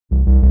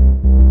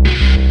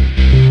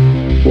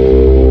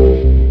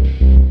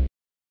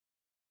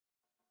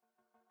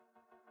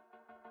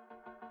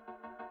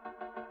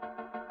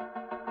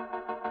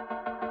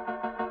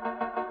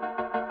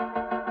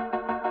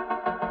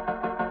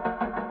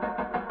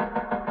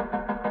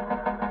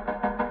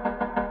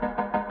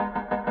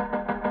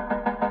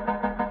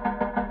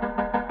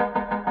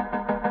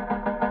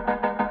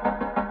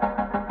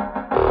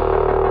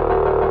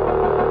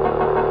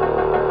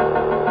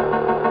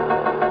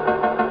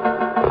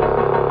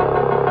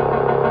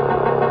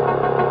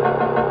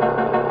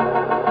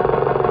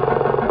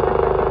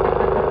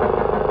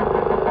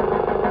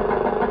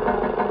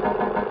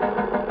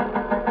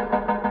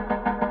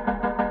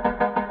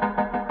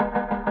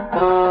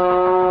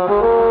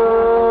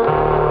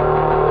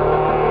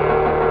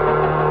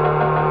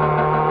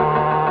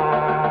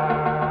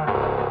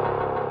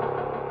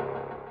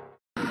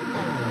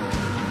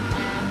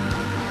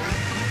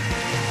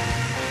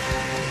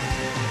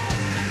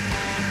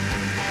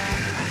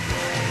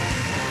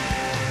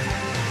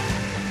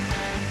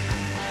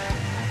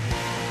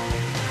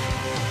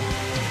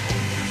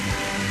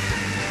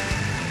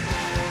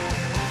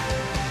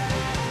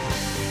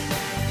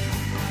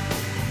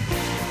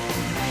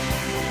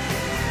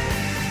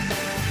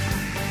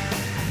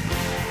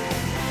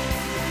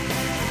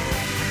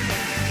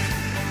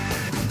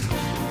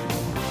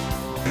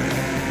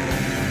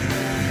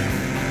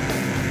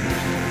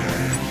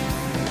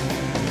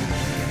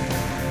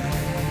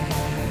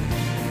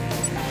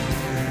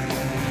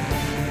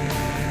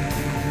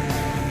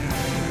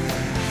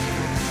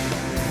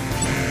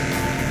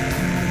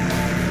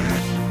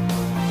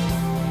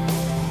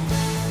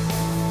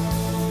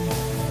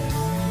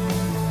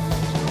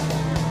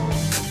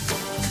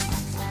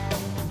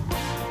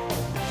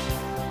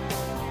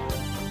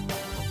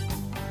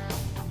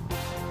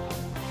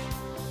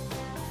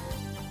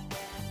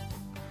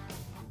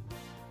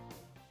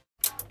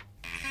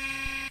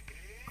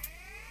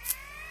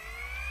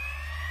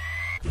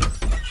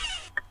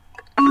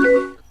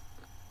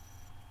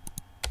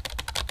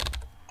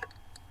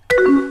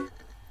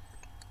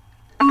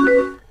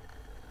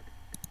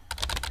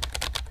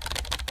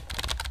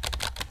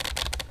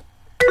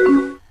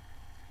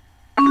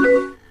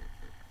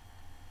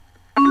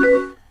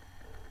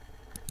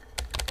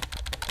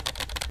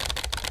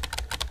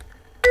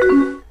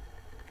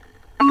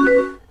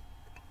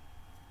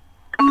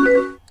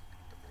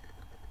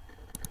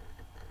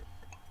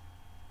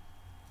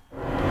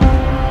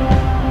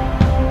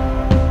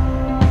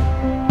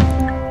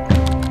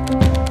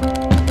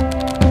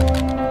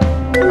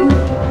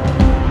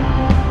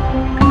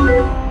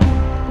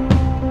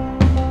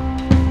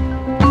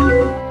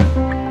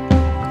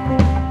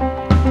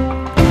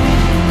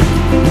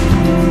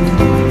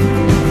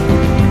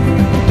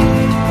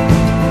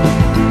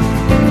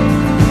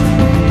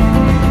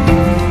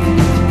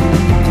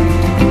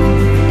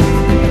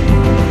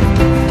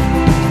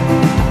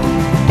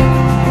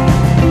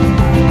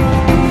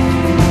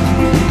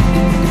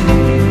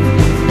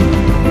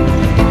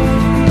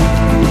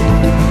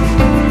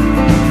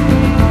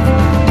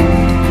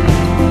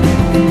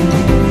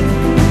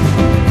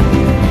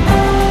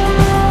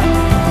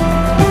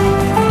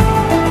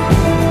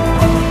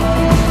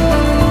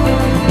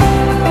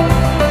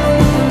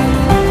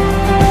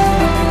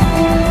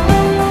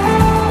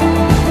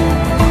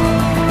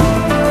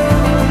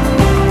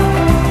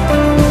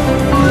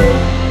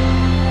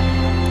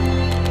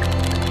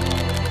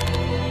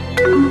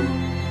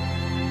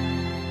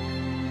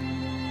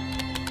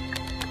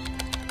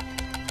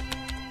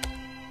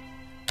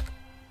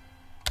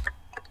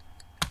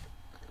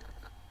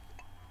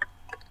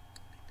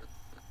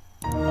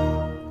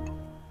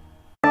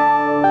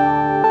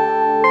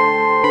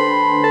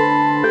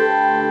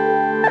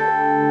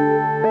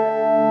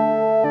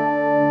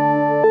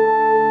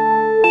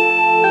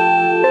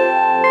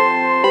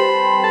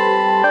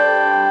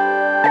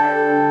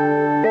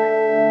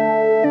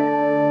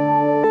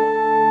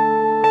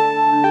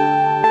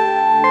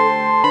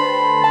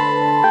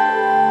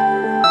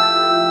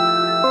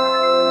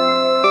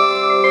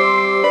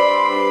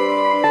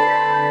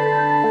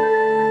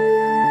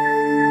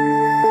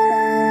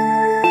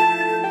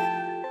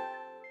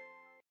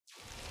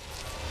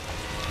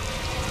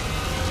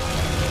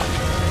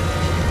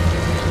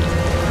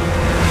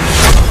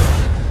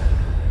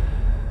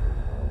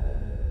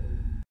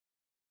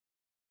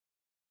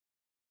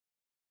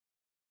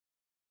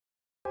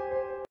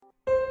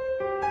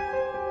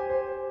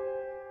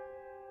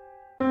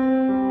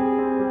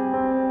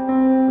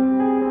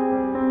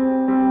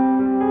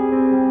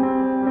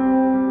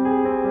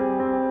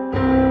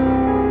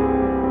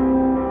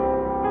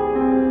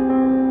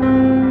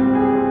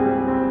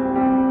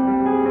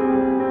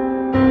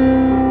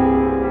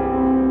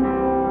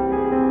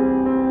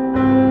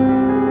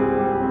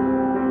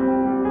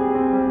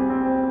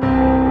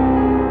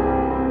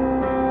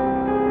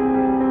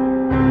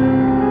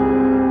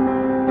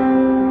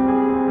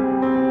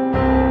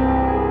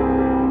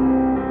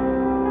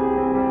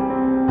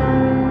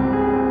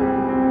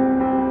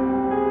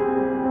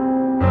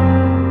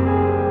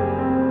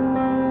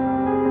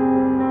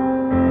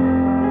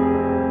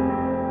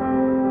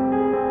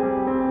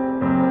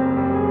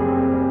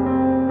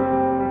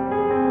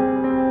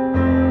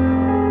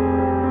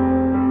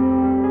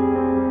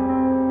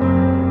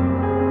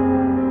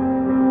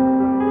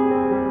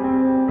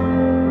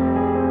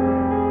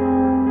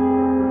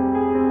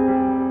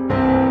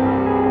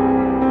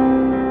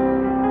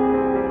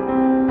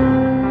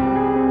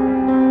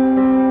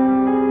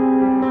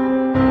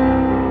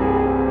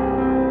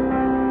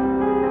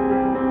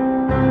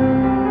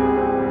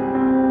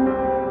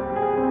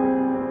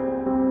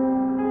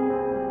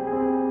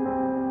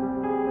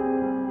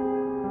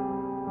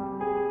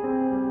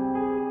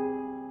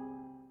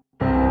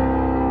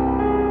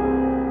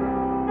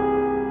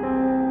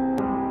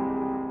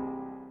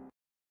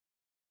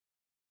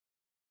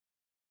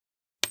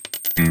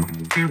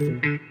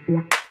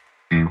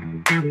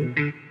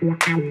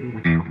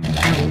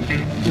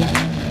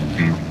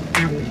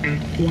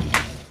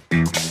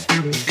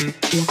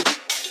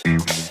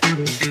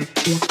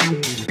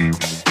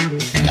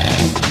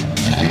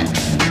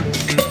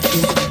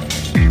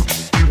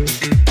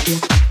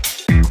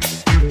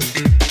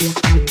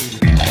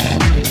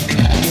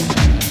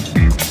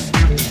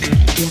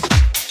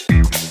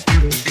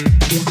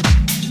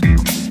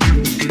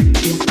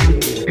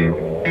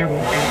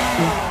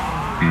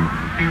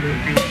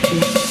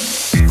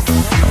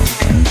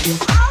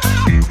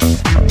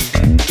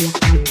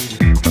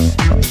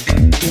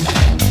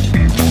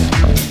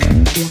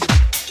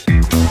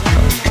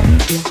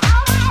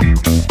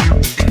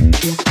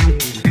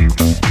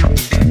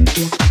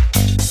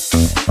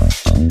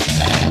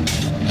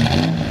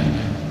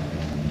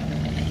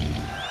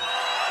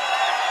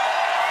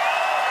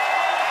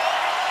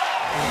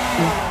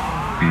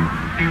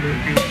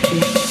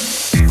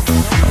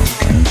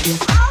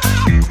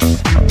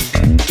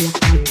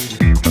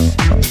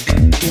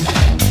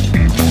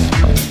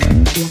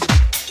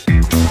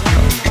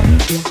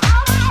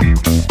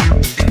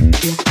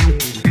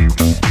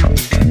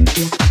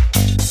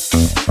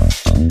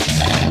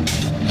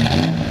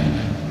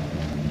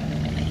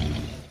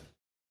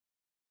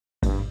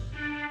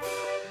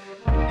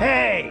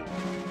Hey,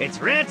 it's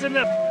Ransom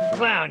the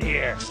Clown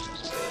here.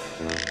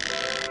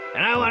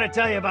 And I want to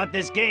tell you about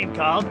this game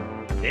called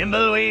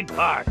Thimbleweed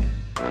Park.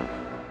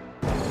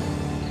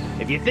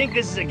 If you think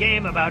this is a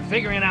game about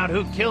figuring out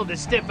who killed the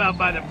stiff out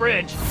by the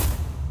bridge,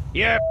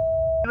 you're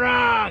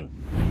wrong.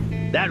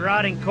 That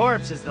rotting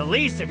corpse is the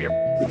least of your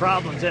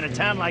problems in a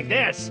town like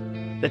this.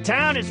 The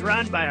town is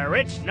run by a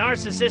rich,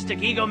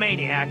 narcissistic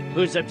egomaniac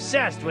who's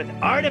obsessed with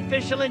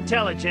artificial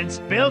intelligence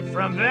built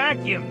from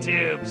vacuum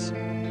tubes.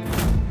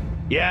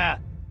 Yeah,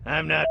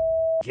 I'm not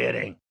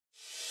kidding.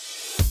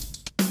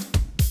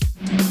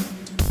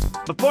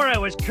 Before I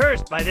was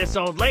cursed by this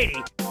old lady,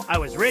 I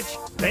was rich,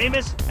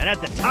 famous, and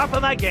at the top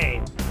of my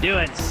game,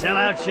 doing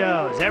sellout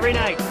shows every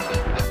night.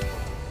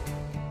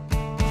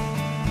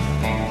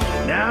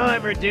 Now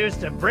I'm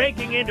reduced to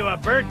breaking into a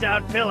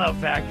burnt-out pillow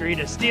factory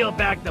to steal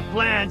back the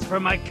plans for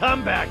my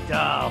comeback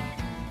doll.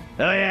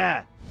 Oh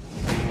yeah,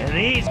 and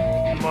these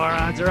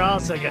morons are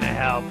also gonna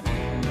help.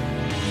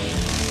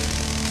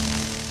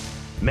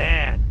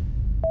 Man,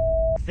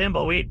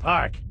 Thimbleweed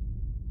Park.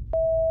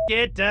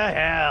 Get to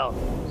hell.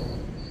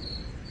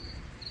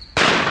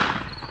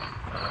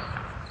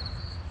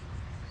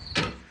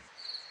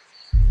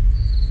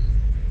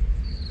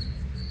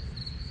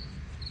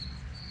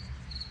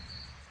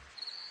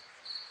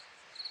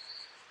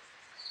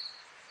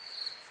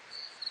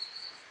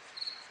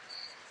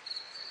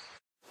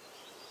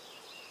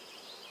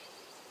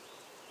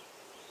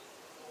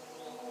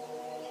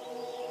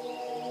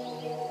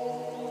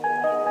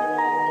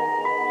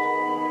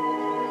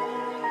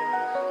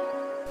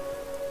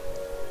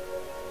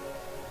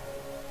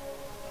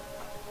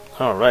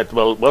 Alright,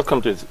 well,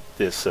 welcome to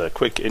this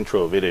quick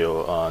intro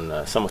video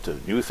on some of the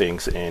new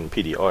things in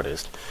PD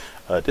Artist.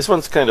 This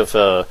one's kind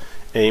of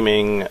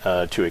aiming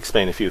to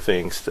explain a few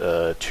things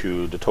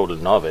to the total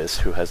novice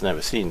who has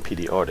never seen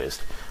PD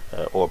Artist,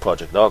 or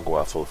Project Dog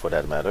Waffle for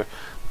that matter.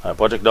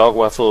 Project Dog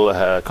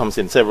Waffle comes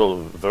in several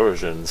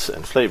versions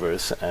and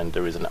flavors, and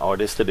there is an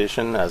Artist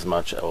edition as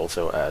much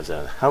also as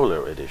a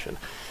Howler edition.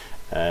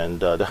 And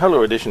the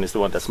Howler edition is the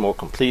one that's more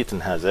complete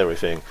and has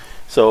everything.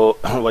 So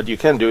what you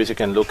can do is you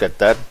can look at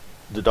that,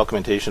 the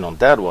documentation on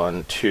that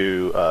one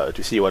to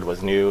see what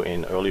was new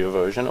in earlier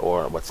version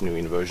or what's new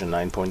in version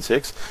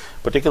 9.6,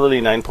 particularly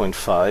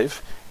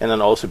 9.5, and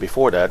then also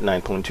before that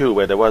 9.2,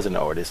 where there was an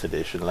Artist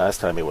edition. Last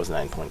time it was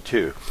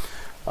 9.2.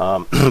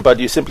 But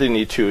you simply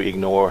need to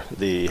ignore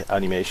the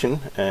animation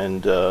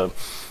and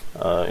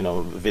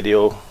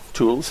video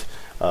tools.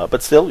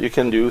 But still, you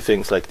can do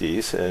things like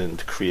these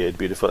and create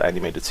beautiful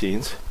animated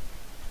scenes.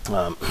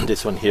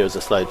 This one here is a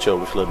slideshow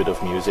with a little bit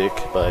of music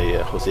by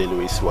Jose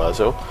Luis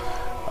Suazo.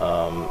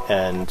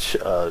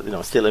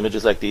 Still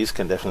images like these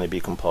can definitely be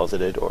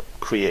composited or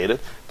created.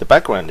 The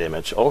background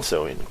image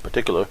also, in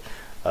particular,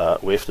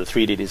 with the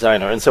 3D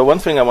designer. And so one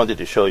thing I wanted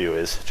to show you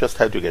is just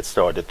how to get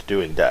started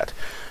doing that.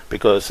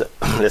 Because,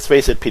 let's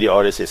face it, PD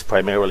Artist is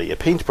primarily a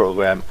paint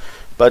program,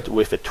 but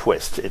with a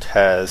twist. It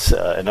has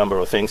a number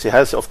of things. It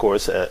has, of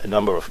course, a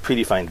number of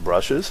predefined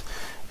brushes.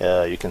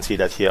 You can see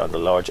that here on the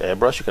large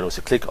airbrush. You can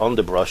also click on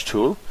the brush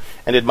tool,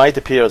 and it might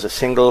appear as a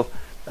single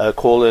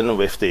colon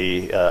with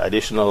the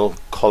additional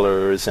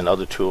colors and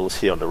other tools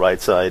here on the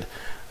right side.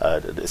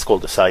 It's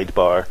called the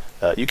sidebar.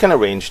 You can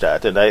arrange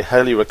that, and I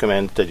highly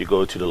recommend that you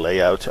go to the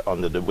layout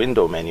under the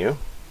window menu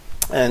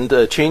and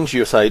change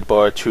your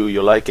sidebar to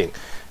your liking.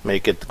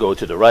 Make it go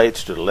to the right,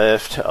 to the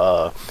left,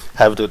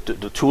 have the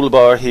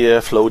toolbar here,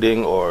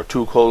 floating or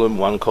 2 column,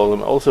 1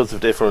 column, all sorts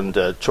of different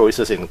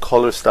choices in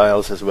color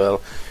styles as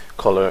well,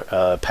 color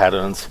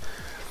patterns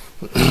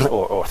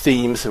or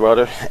themes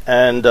rather.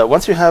 And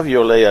once you have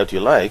your layout you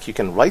like, you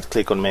can right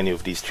click on many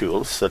of these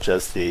tools, such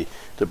as the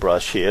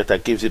brush here.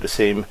 That gives you the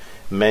same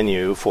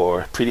menu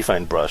for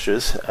predefined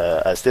brushes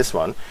as this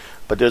one.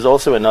 But there's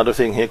also another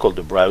thing here called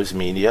the Browse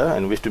Media,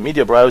 and with the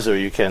media browser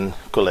you can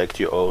collect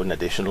your own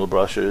additional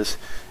brushes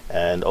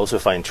and also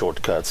find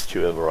shortcuts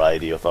to a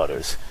variety of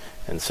others.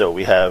 And so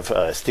we have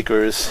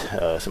stickers,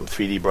 some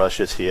 3D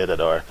brushes here that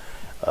are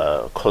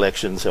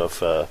collections of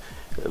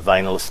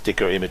vinyl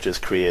sticker images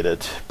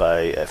created by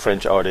a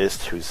French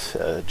artist who's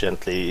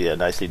gently,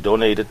 nicely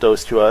donated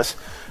those to us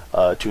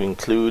to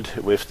include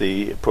with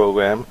the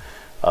program.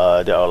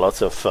 There are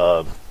lots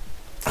of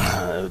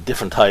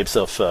different types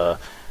of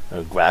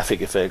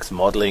graphic effects,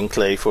 modeling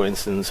clay for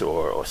instance,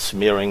 or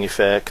smearing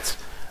effects.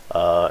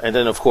 And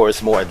then of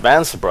course more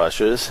advanced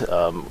brushes,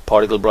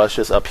 particle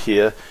brushes up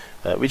here,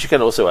 which you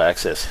can also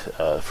access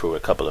through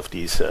a couple of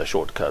these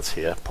shortcuts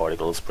here,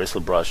 particles,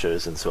 bristle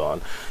brushes, and so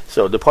on.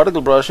 So the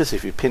particle brushes,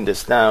 if you pin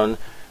this down,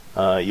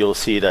 you'll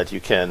see that you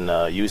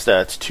can use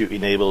that to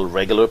enable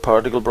regular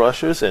particle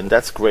brushes, and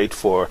that's great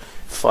for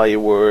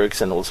fireworks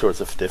and all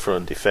sorts of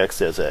different effects.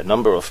 There's a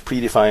number of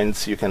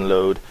predefined you can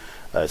load,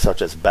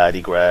 such as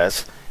baddie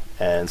grass.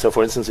 And so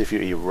for instance, if you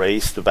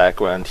erase the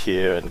background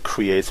here and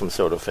create some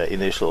sort of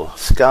initial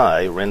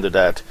sky, render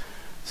that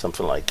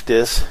something like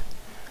this,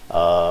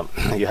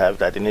 you have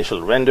that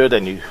initial render,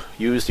 then you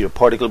use your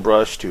particle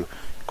brush to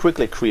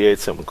quickly create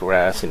some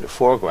grass in the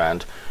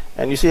foreground,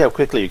 and you see how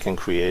quickly you can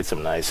create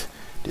some nice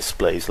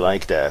displays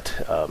like that.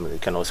 You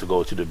can also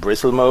go to the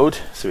bristle mode,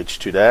 switch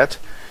to that,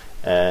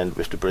 and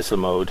with the bristle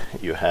mode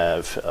you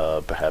have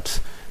perhaps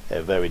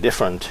a very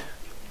different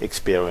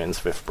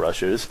experience with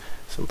brushes,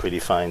 some pretty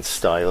fine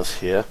styles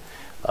here.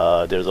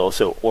 There's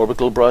also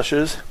orbital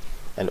brushes,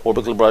 and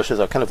orbital brushes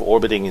are kind of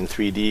orbiting in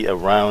 3D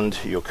around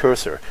your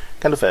cursor,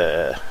 kind of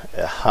a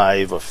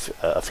hive of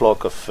a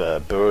flock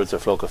of birds, a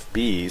flock of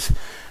bees,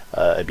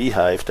 a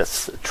beehive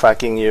that's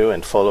tracking you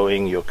and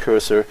following your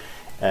cursor.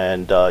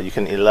 And you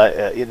can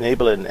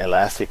enable an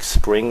elastic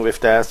spring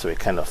with that, so it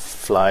kind of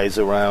flies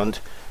around.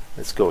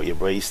 Let's go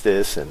erase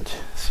this and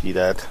see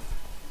that.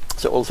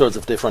 So all sorts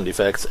of different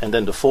effects. And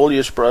then the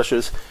foliage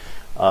brushes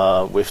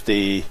with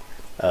the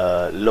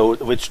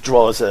load, which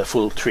draws a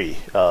full tree,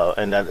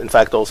 and that in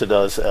fact also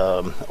does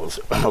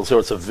all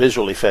sorts of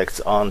visual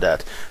effects on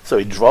that. So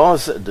it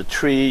draws the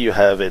tree, you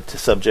have it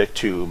subject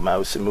to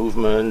mouse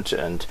movement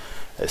and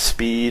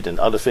speed and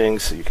other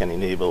things. You can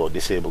enable or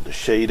disable the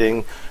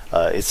shading.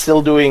 It's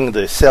still doing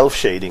the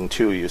self-shading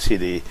too. You see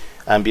the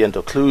ambient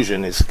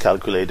occlusion is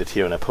calculated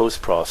here in a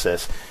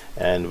post-process,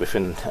 and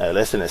within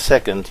less than a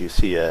second you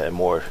see a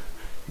more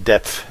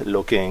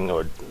depth-looking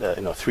or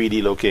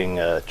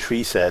 3D-looking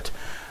tree set.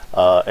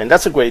 And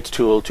that's a great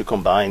tool to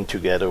combine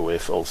together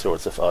with all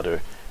sorts of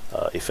other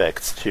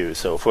effects too.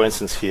 So for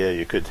instance here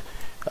you could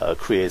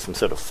create some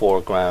sort of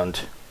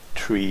foreground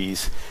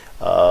trees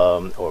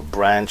or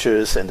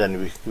branches, and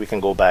then we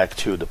can go back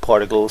to the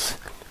particles,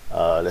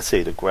 let's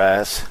say the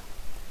grass,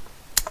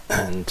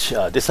 and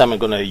this time I'm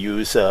going to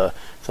use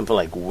something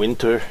like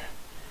winter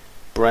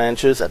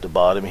branches at the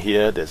bottom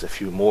here. There's a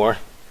few more,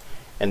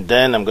 and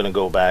then I'm going to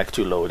go back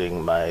to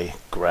loading my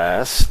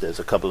grass. There's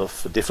a couple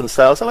of different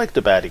styles. I like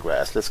the baddie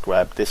grass. Let's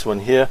grab this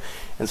one here,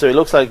 and so it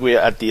looks like we're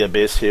at the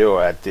abyss here,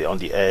 or on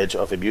the edge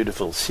of a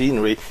beautiful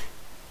scenery.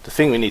 The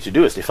thing we need to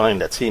do is define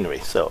that scenery.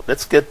 So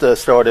let's get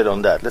started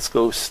on that. Let's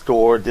go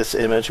store this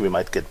image. We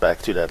might get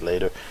back to that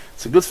later.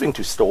 It's a good thing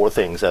to store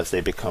things as they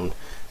become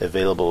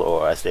available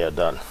or as they are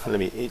done. Let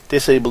me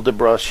disable the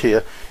brush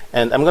here,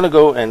 and I'm going to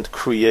go and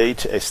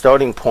create a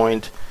starting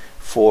point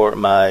for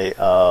my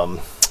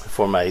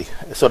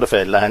sort of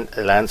a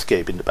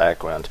landscape in the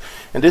background.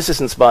 And this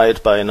is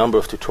inspired by a number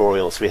of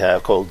tutorials we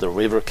have called the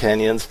river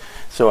canyons.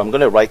 So I'm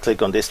going to right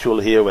click on this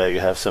tool here where you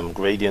have some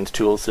gradient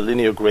tools, the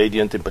linear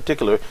gradient in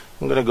particular.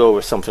 I'm going to go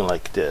with something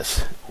like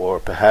this, or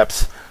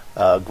perhaps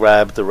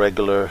grab the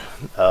regular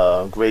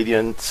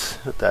gradient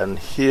down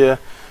here,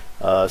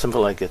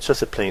 something like it's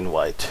just a plain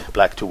white,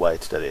 black to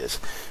white that is.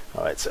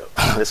 Alright, so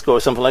let's go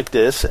with something like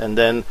this, and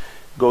then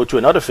go to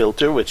another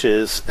filter, which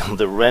is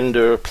the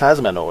render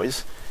plasma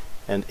noise.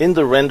 And in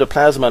the render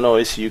plasma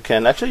noise, you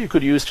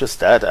could use just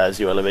that as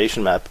your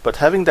elevation map, but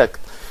having that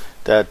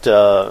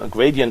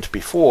gradient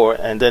before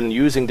and then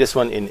using this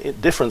one in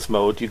difference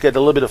mode, you get a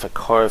little bit of a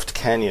carved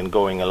canyon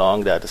going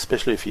along that,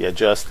 especially if you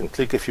adjust and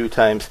click a few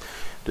times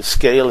the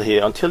scale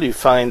here until you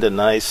find a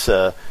nice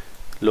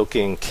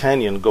looking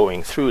canyon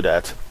going through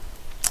that.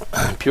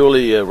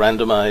 Purely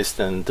randomized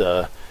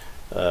and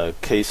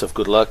case of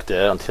good luck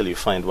there until you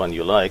find one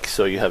you like.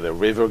 So you have a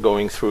river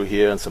going through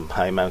here and some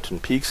high mountain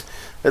peaks.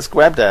 Let's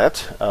grab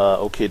that,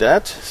 OK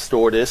that,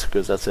 store this,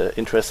 because that's an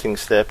interesting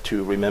step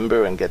to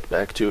remember and get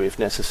back to if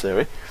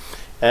necessary.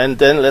 And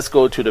then let's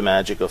go to the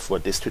magic of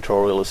what this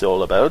tutorial is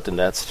all about, and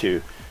that's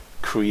to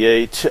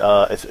create,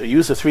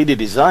 use a 3D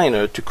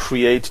designer to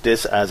create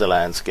this as a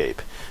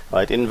landscape.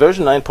 Right, in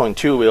version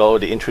 9.2 we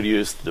already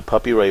introduced the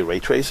Puppy Ray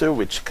tracer,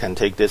 which can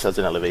take this as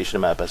an elevation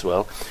map as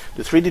well.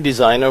 The 3D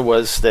designer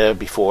was there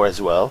before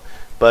as well,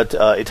 but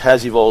it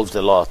has evolved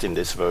a lot in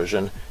this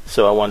version,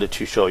 so I wanted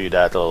to show you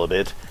that a little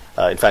bit.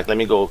 In fact, let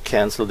me go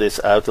cancel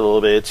this out a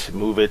little bit,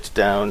 move it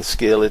down,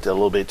 scale it a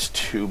little bit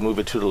to move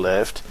it to the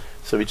left,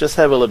 so we just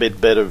have a little bit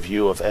better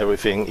view of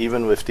everything,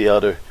 even with the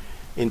other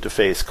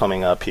interface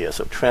coming up here.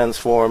 So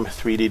transform,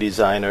 3D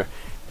designer,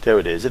 there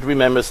it is. It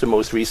remembers the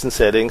most recent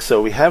settings.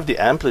 So we have the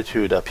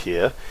amplitude up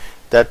here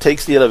that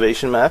takes the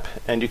elevation map,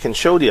 and you can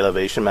show the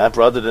elevation map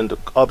rather than the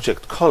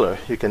object color.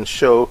 You can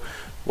show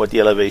what the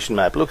elevation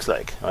map looks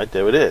like. Right,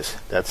 there it is.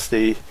 That's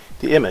the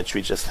image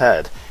we just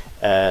had,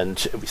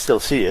 and we still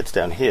see it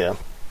down here.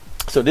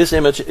 So this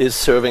image is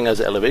serving as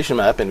an elevation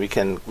map, and we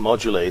can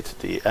modulate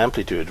the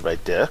amplitude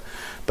right there.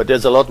 But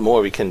there's a lot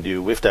more we can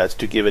do with that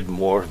to give it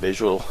more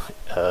visual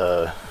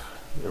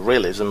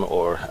realism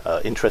or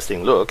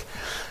interesting look.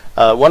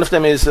 One of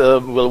them is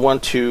we'll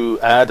want to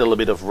add a little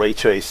bit of ray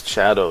traced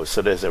shadows.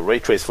 So there's a ray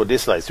trace for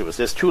this light source.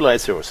 There's two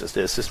light sources.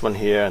 There's this one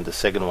here and the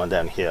second one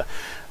down here.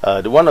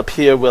 The one up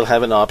here will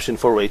have an option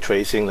for ray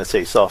tracing, let's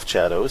say soft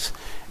shadows.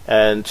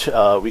 And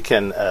we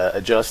can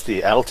adjust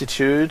the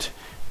altitude,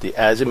 the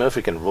azimuth.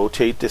 We can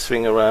rotate this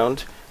thing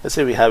around. Let's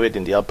say we have it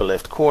in the upper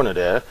left corner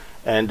there,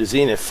 and the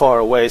zenith far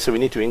away, so we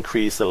need to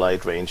increase the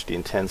light range, the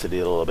intensity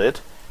a little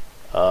bit.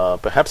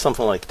 Perhaps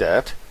something like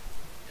that.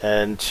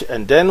 And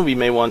then we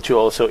may want to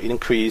also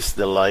increase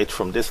the light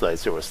from this light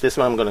source. This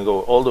one I'm going to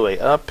go all the way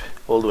up,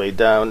 all the way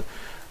down.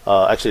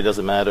 Actually, it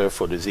doesn't matter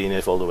for the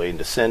zenith, all the way in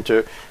the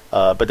center.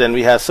 But then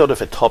we have sort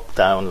of a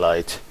top-down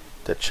light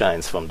that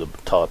shines from the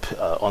top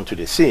onto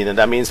the scene. And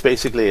that means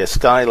basically a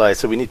skylight.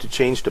 So we need to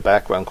change the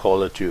background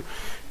color to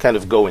kind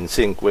of go in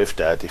sync with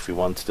that. If we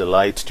want the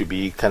light to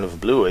be kind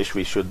of bluish,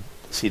 we should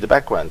see the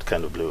background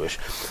kind of bluish.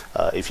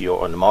 If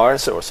you're on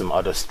Mars or some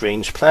other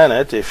strange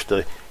planet, if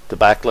the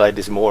backlight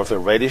is more of a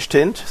reddish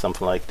tint,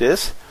 something like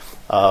this,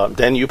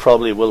 then you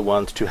probably will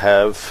want to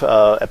have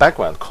a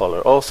background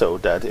color also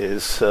that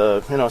is,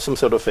 you know, some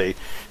sort of a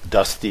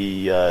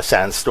dusty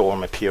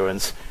sandstorm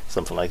appearance,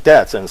 something like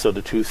that. And so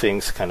the two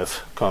things kind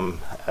of come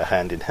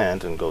hand in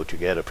hand and go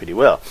together pretty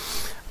well.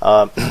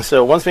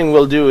 So one thing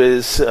we'll do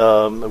is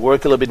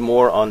work a little bit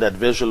more on that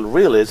visual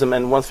realism,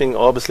 and one thing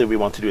obviously we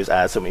want to do is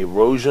add some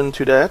erosion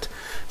to that.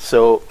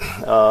 So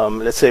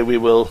let's say we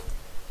will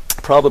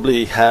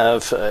probably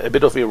have a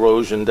bit of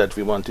erosion that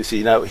we want to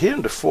see. Now here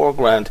in the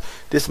foreground,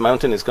 this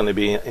mountain is going to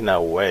be in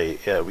our way.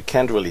 We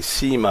can't really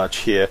see much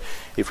here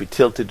if we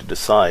tilt it to the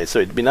side, so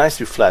it'd be nice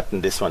to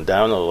flatten this one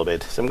down a little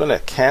bit. So I'm going to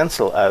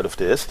cancel out of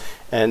this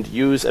and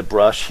use a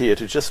brush here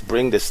to just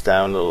bring this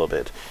down a little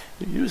bit.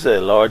 Use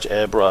a large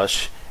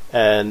airbrush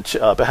and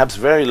perhaps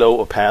very low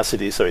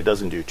opacity so it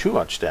doesn't do too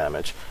much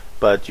damage,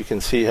 but you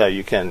can see how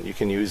you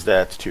can use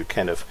that to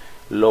kind of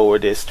lower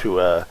this to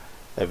a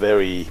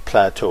very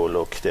plateau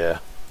look there,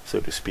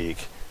 so to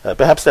speak.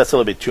 Perhaps that's a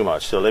little bit too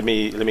much, so let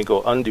me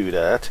go undo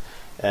that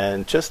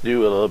and just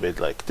do a little bit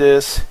like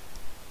this,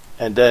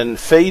 and then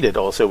fade it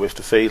also with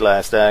the fade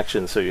last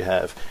action, so you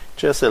have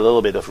just a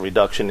little bit of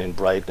reduction in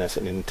brightness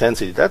and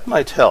intensity. That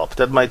might help.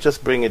 That might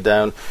just bring it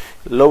down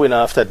low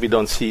enough that we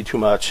don't see too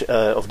much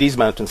of these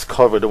mountains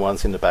cover the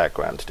ones in the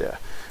background there.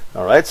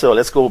 Alright, so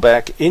let's go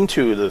back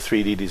into the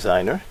 3D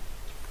designer.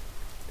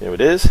 There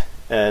it is.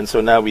 And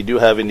so now we do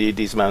have indeed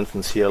these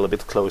mountains here a little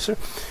bit closer,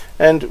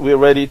 and we're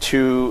ready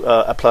to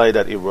apply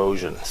that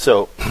erosion.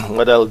 So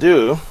what I'll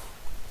do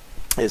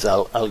is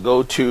I'll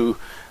go to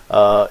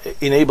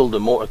enable the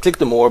more, click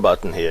the more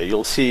button here.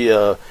 You'll see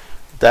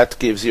that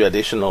gives you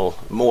additional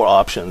more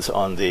options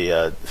on the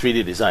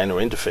 3D designer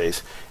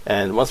interface.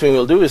 And one thing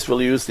we'll do is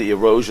we'll use the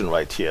erosion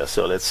right here.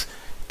 So let's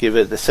give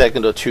it a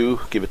second or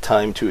two, give it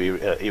time to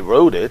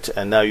erode it,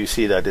 and now you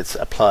see that it's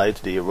applied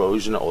the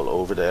erosion all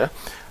over there.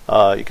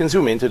 You can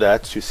zoom into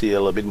that to see a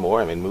little bit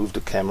more. I mean, move the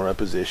camera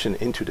position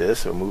into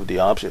this or move the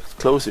object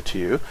closer to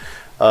you.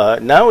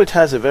 Now it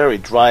has a very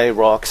dry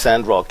rock,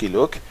 sand rocky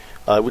look.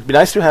 It would be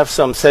nice to have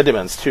some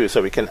sediments too,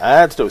 so we can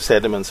add those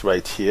sediments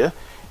right here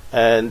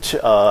and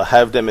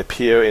have them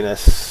appear in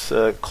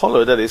a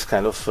color that is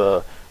kind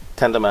of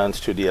tantamount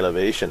to the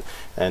elevation.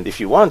 And if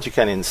you want, you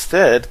can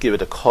instead give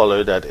it a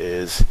color that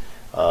is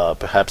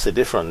perhaps a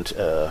different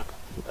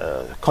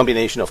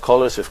combination of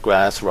colors with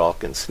grass,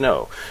 rock, and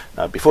snow.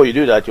 Now, before you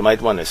do that, you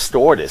might want to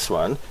store this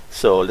one.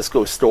 So let's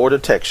go store the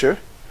texture,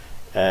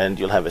 and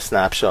you'll have a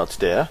snapshot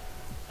there,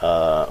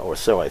 or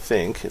so I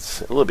think.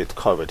 It's a little bit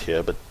covered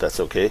here, but that's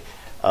okay.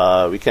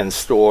 We can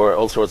store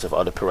all sorts of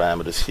other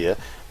parameters here.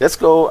 Let's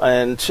go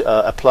and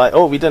apply.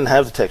 Oh, we didn't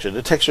have the texture.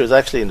 The texture is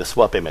actually in the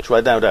swap image.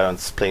 Right now,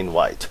 it's plain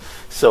white.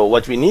 So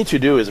what we need to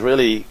do is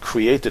really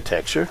create the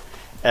texture.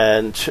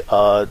 And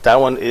that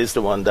one is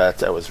the one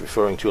that I was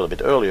referring to a little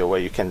bit earlier, where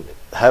you can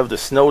have the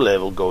snow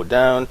level go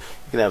down,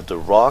 you can have the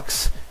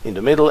rocks in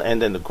the middle,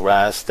 and then the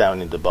grass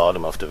down in the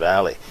bottom of the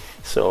valley.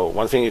 So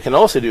one thing you can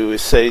also do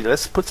is say,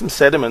 let's put some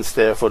sediments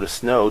there for the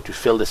snow to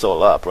fill this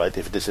all up, right?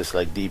 If this is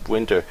like deep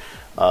winter,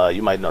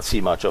 you might not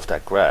see much of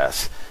that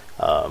grass.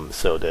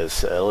 So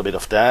there's a little bit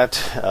of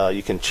that.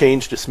 You can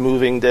change the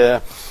smoothing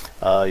there.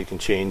 You can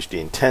change the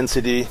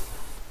intensity.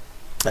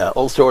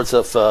 All sorts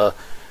of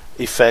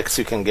effects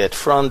you can get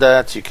from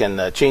that. You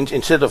can change,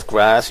 instead of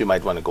grass, you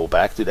might want to go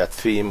back to that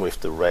theme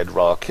with the red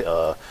rock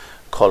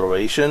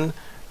coloration.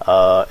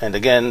 And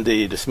again,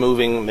 the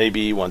smoothing, maybe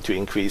you want to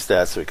increase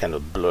that so it kind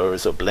of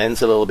blurs or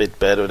blends a little bit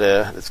better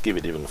there. Let's give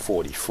it even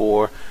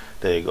 44.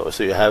 There you go.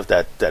 So you have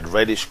that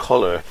reddish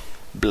color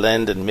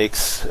blend and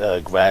mix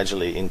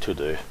gradually into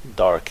the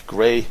dark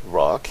gray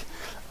rock.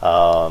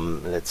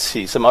 Let's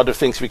see, some other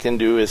things we can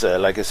do is,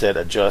 like I said,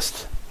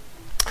 adjust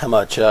how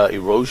much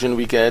erosion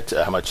we get,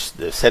 how much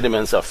the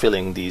sediments are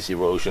filling these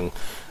erosion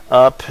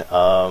up,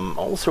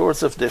 all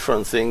sorts of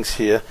different things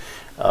here.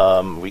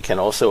 We can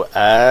also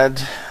add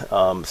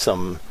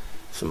some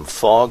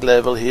fog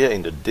level here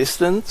in the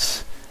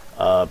distance,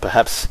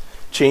 perhaps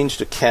change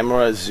the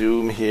camera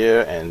zoom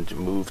here and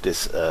move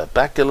this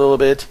back a little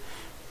bit.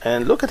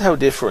 And look at how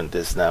different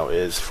this now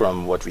is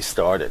from what we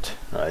started,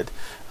 right?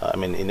 I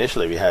mean,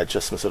 initially we had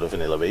just some sort of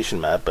an elevation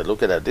map, but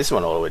look at that, this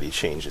one already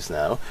changes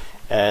now.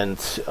 And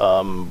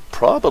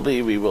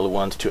probably we will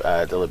want to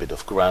add a little bit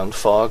of ground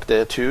fog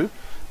there too.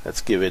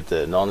 Let's give it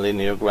the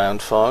nonlinear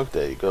ground fog.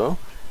 There you go.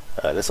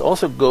 Let's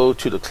also go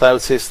to the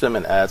cloud system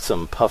and add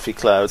some puffy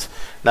clouds.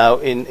 Now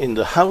in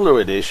the Howler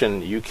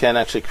edition you can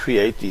actually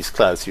create these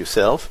clouds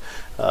yourself.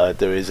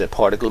 There is a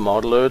particle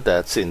modeler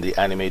that's in the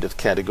animated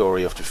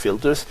category of the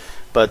filters,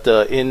 but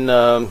in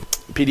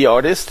PD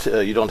Artist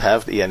you don't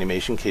have the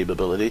animation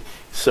capability,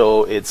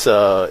 so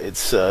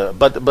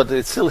but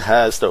it still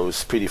has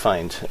those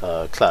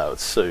predefined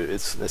clouds, so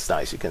it's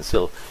nice. You can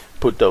still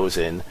put those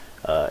in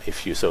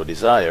if you so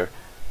desire.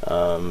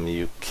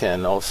 You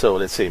can also,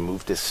 let's say,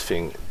 move this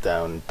thing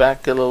down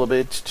back a little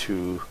bit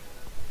to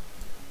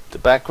the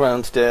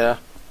background there,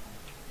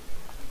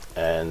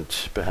 and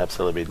perhaps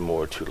a little bit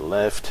more to the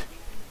left.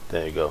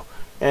 There you go.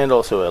 And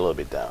also a little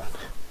bit down.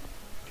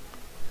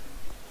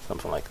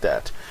 Something like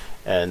that.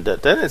 And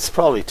then it's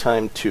probably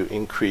time to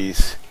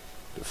increase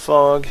the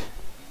fog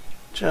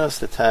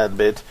just a tad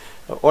bit,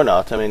 or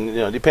not. I mean, you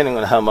know, depending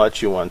on how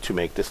much you want to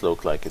make this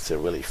look like it's a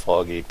really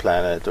foggy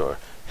planet, or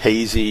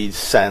hazy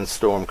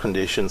sandstorm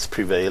conditions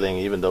prevailing,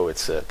 even though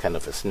it's kind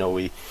of a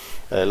snowy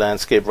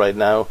landscape right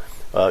now.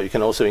 You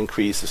can also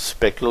increase the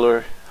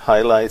specular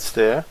highlights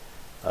there,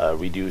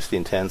 reduce the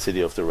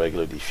intensity of the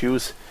regular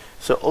diffuse.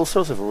 So all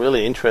sorts of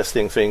really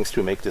interesting things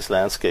to make this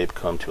landscape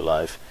come to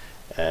life.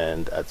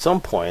 And at some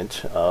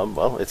point,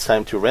 well, it's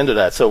time to render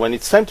that. So when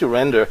it's time to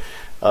render,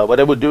 what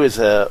I would do is,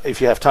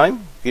 if you have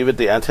time, give it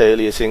the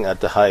anti-aliasing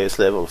at the highest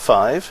level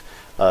 5.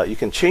 You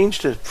can change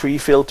the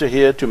pre-filter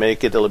here to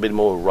make it a little bit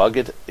more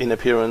rugged in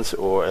appearance,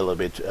 or a little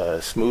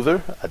bit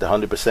smoother at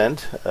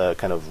 100%,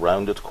 kind of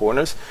rounded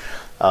corners.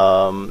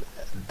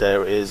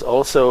 There is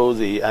also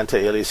the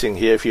anti-aliasing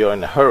here if you're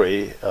in a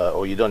hurry,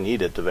 or you don't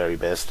need it the very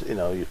best. You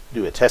know, you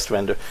do a test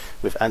render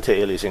with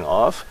anti-aliasing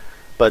off.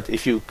 But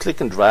if you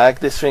click and drag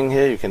this thing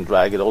here, you can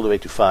drag it all the way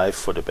to 5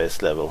 for the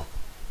best level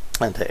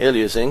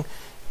anti-aliasing.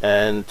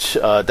 And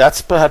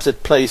that's perhaps a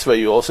place where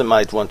you also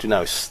might want to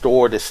now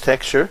store this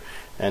texture.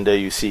 And there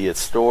you see it's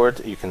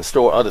stored. You can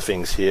store other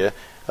things here.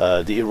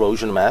 The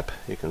erosion map.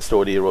 You can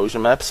store the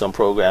erosion map. Some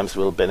programs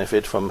will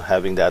benefit from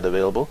having that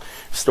available.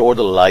 Store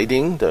the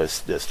lighting.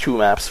 There's 2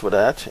 maps for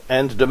that.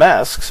 And the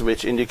masks,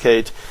 which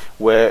indicate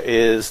where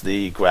is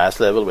the grass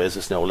level, where's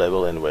the snow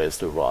level, and where's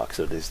the rock.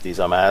 So these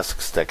are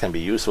masks that can be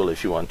useful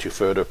if you want to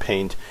further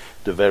paint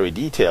the very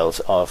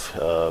details of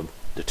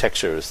the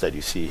textures that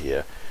you see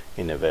here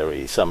in a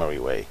very summary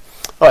way.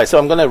 Alright, so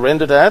I'm going to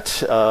render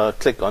that.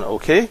 Click on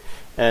OK.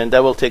 And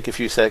that will take a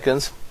few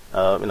seconds,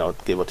 you know,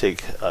 give or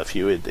take a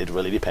few. It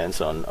really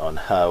depends on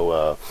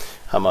how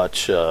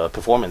much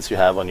performance you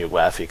have on your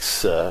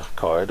graphics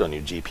card, on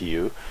your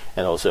GPU,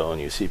 and also on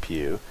your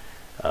CPU.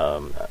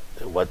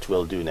 What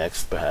we'll do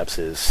next, perhaps,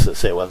 is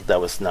say, well, that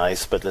was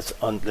nice, but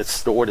let's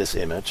store this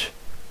image.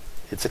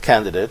 It's a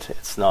candidate.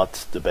 It's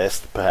not the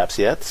best, perhaps,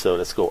 yet. So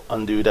let's go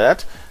undo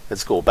that.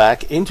 Let's go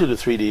back into the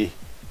 3D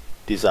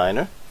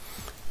designer.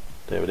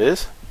 There it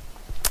is.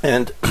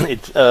 And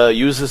it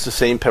uses the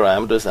same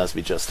parameters as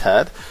we just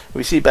had.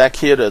 We see back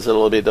here there's a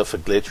little bit of a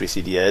glitch. We see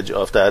the edge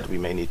of that. We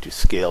may need to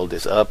scale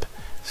this up,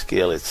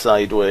 scale it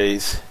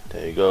sideways.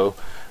 There you go.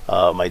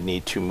 Might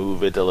need to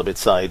move it a little bit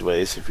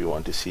sideways if you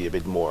want to see a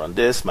bit more on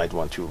this. Might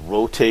want to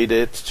rotate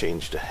it,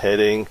 change the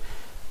heading.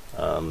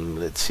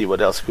 Let's see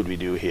what else could we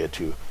do here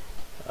to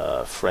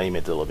frame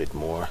it a little bit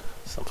more.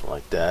 Something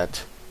like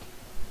that.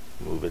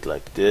 Move it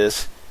like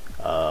this.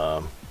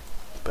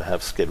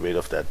 Perhaps get rid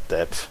of that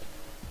depth.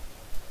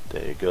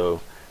 There you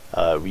go.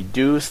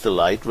 Reduce the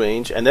light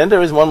range. And then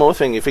there is one more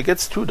thing. If it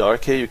gets too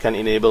dark here, you can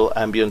enable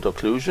ambient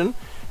occlusion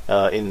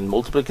in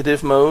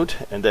multiplicative mode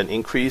and then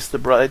increase the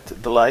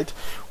light.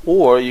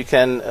 Or you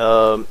can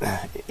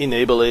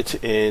enable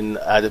it in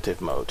additive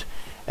mode.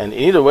 And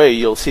either way,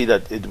 you'll see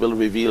that it will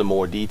reveal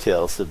more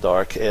details. The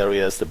dark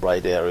areas, the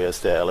bright areas,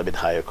 they're a little bit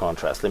higher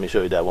contrast. Let me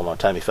show you that one more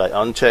time. If I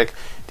uncheck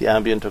the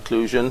ambient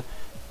occlusion,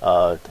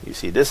 you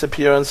see this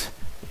appearance.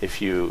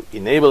 If you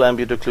enable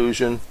ambient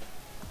occlusion,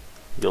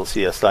 you'll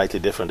see a slightly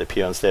different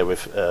appearance there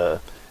with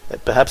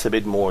perhaps a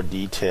bit more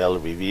detail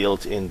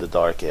revealed in the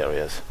dark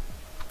areas.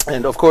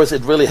 And of course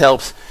it really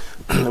helps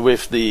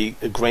with the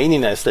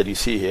graininess that you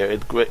see here.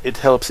 It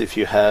helps if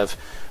you have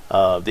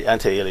the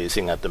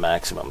anti-aliasing at the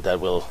maximum. That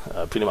will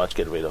pretty much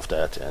get rid of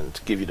that and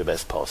give you the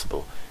best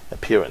possible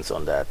appearance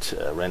on that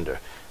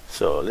render.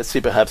 So let's see,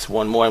 perhaps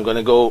one more. I'm going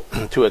to go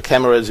to a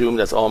camera zoom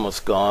that's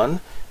almost gone,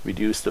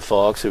 reduce the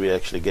fog so we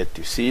actually get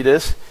to see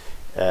this,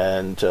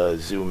 and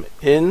zoom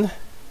in,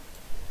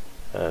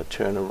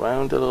 turn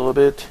around a little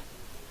bit,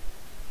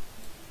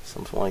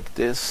 something like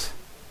this.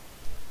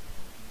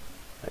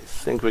 I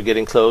think we're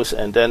getting close.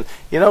 And then,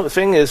 you know, the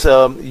thing is,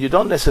 you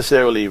don't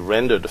necessarily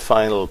render the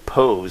final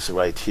pose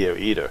right here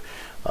either.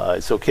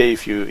 It's okay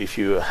if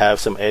you have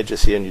some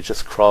edges here and you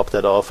just crop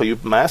that off, or you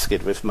mask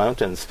it with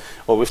mountains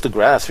or with the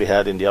grass we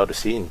had in the other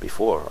scene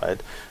before,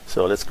 right?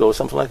 So let's go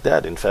something like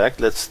that. In fact,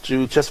 let's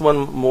do just one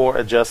more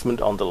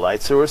adjustment on the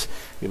light source.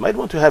 We might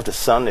want to have the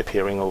sun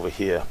appearing over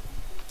here.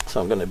 So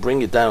I'm going to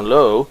bring it down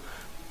low,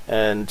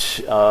 and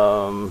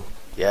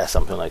yeah,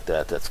 something like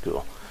that. That's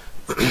cool.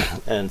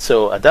 And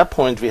so at that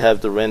point we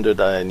have the render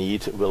that I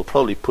need. We'll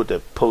probably put a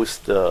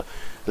post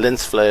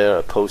lens flare,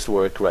 a post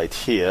work right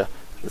here.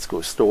 Let's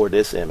go store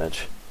this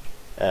image.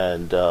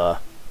 And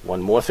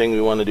one more thing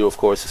we want to do, of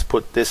course, is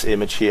put this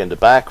image here in the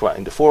background,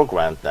 in the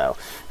foreground now.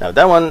 Now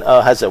that one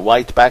has a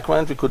white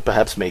background. We could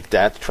perhaps make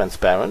that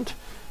transparent,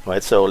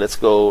 right? So let's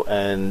go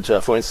and,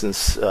 for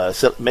instance,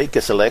 make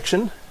a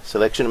selection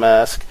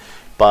mask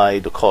by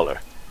the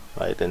color,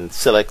 right? And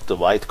select the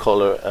white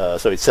color.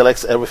 So it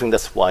selects everything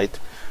that's white.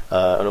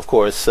 And of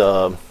course,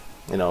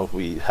 you know,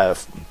 we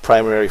have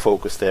primary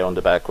focus there on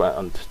the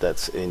background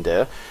that's in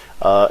there.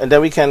 And then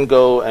we can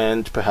go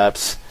and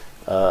perhaps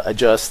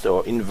adjust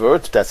or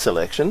invert that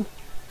selection.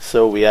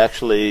 So we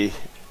actually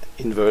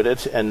invert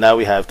it, and now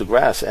we have the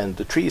grass and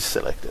the trees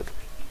selected.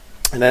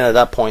 And then at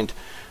that point,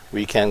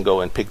 we can go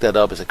and pick that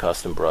up as a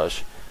custom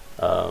brush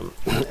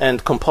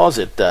and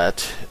composite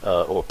that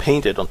or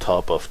paint it on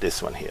top of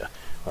this one here,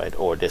 right?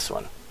 Or this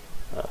one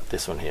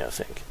here, I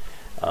think.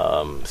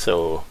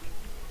 So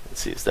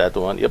let's see, is that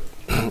the one? Yep.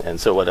 And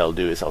so what I'll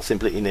do is I'll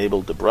simply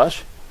enable the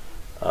brush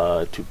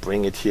to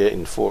bring it here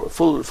in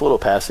full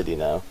opacity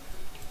now.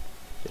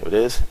 There it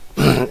is.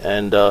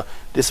 And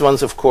this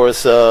one's of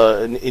course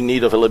in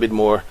need of a little bit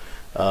more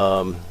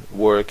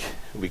work.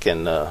 We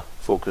can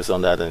focus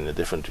on that in a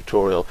different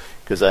tutorial,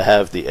 because I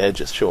have the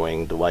edges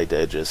showing, the white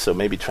edges. So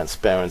maybe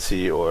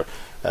transparency or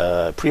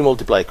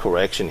pre-multiply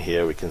correction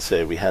here. We can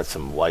say we had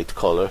some white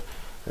color.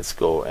 Let's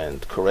go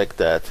and correct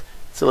that.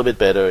 It's a little bit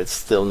better. It's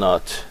still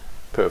not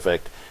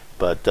perfect,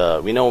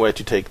 but we know where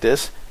to take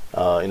this.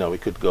 You know, we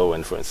could go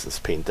and, for instance,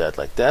 paint that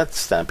like that,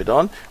 stamp it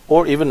on,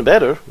 or even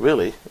better,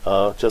 really,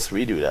 just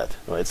redo that.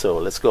 Right. So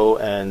let's go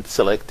and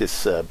select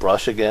this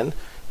brush again,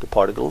 the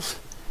particles,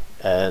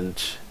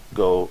 and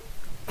go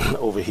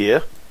over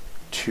here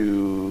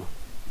to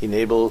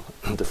enable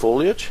the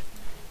foliage,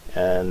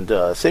 and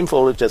same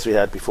foliage as we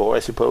had before, I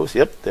suppose.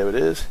 Yep, there it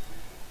is.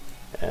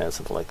 And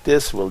something like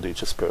this will do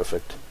just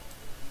perfect.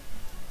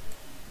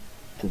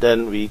 And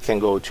then we can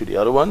go to the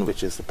other one,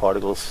 which is the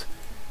particles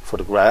for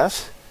the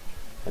grass.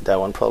 And that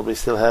one probably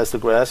still has the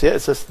grass. Yeah,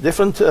 it's a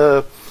different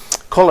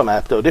color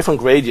map, though, different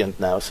gradient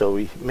now. So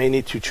we may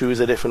need to choose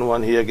a different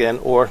one here again,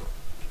 or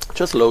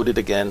just load it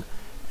again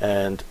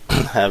and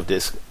have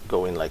this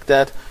go in like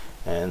that.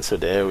 And so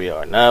there we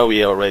are. Now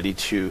we are ready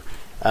to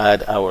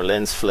add our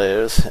lens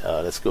flares.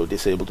 Let's go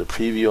disable the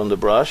preview on the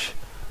brush.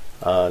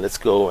 Let's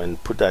go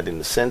and put that in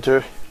the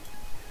center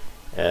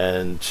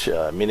and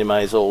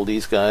minimize all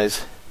these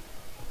guys.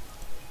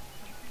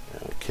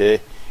 Okay.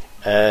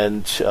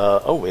 And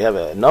oh, we have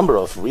a number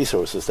of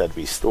resources that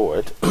we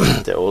stored.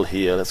 They're all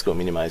here. Let's go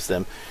minimize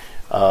them.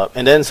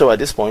 And then, so at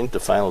this point, the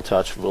final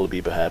touch will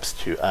be perhaps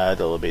to add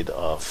a little bit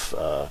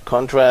of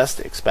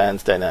contrast,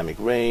 expand dynamic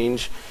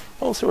range,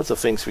 all sorts of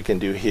things we can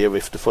do here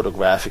with the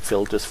photographic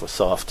filters for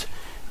soft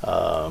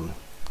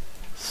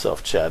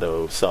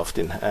shadow, soft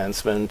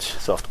enhancement,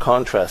 soft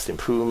contrast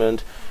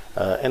improvement,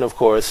 and of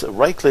course,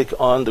 right-click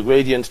on the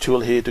gradient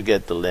tool here to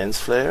get the lens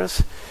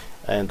flares.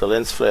 And the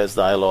lens flares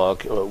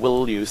dialog,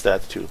 we'll use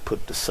that to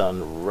put the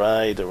sun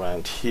right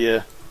around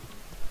here,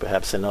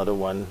 perhaps another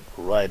one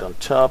right on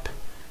top,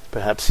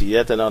 perhaps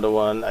yet another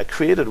one. I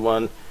created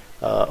one.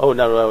 Oh,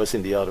 no, I was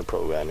in the other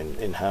program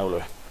in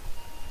Howler.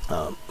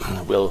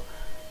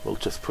 We'll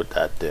just put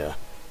that there,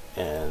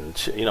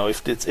 and you know,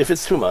 if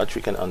it's too much,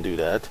 we can undo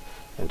that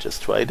and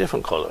just try a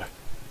different color.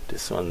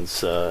 This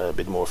one's a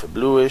bit more of a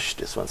bluish.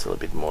 This one's a little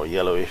bit more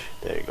yellowish.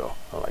 There you go.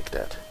 I like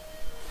that.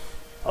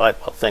 All right.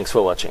 Well, thanks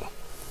for watching,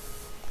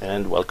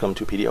 and welcome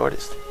to PD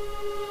Artist.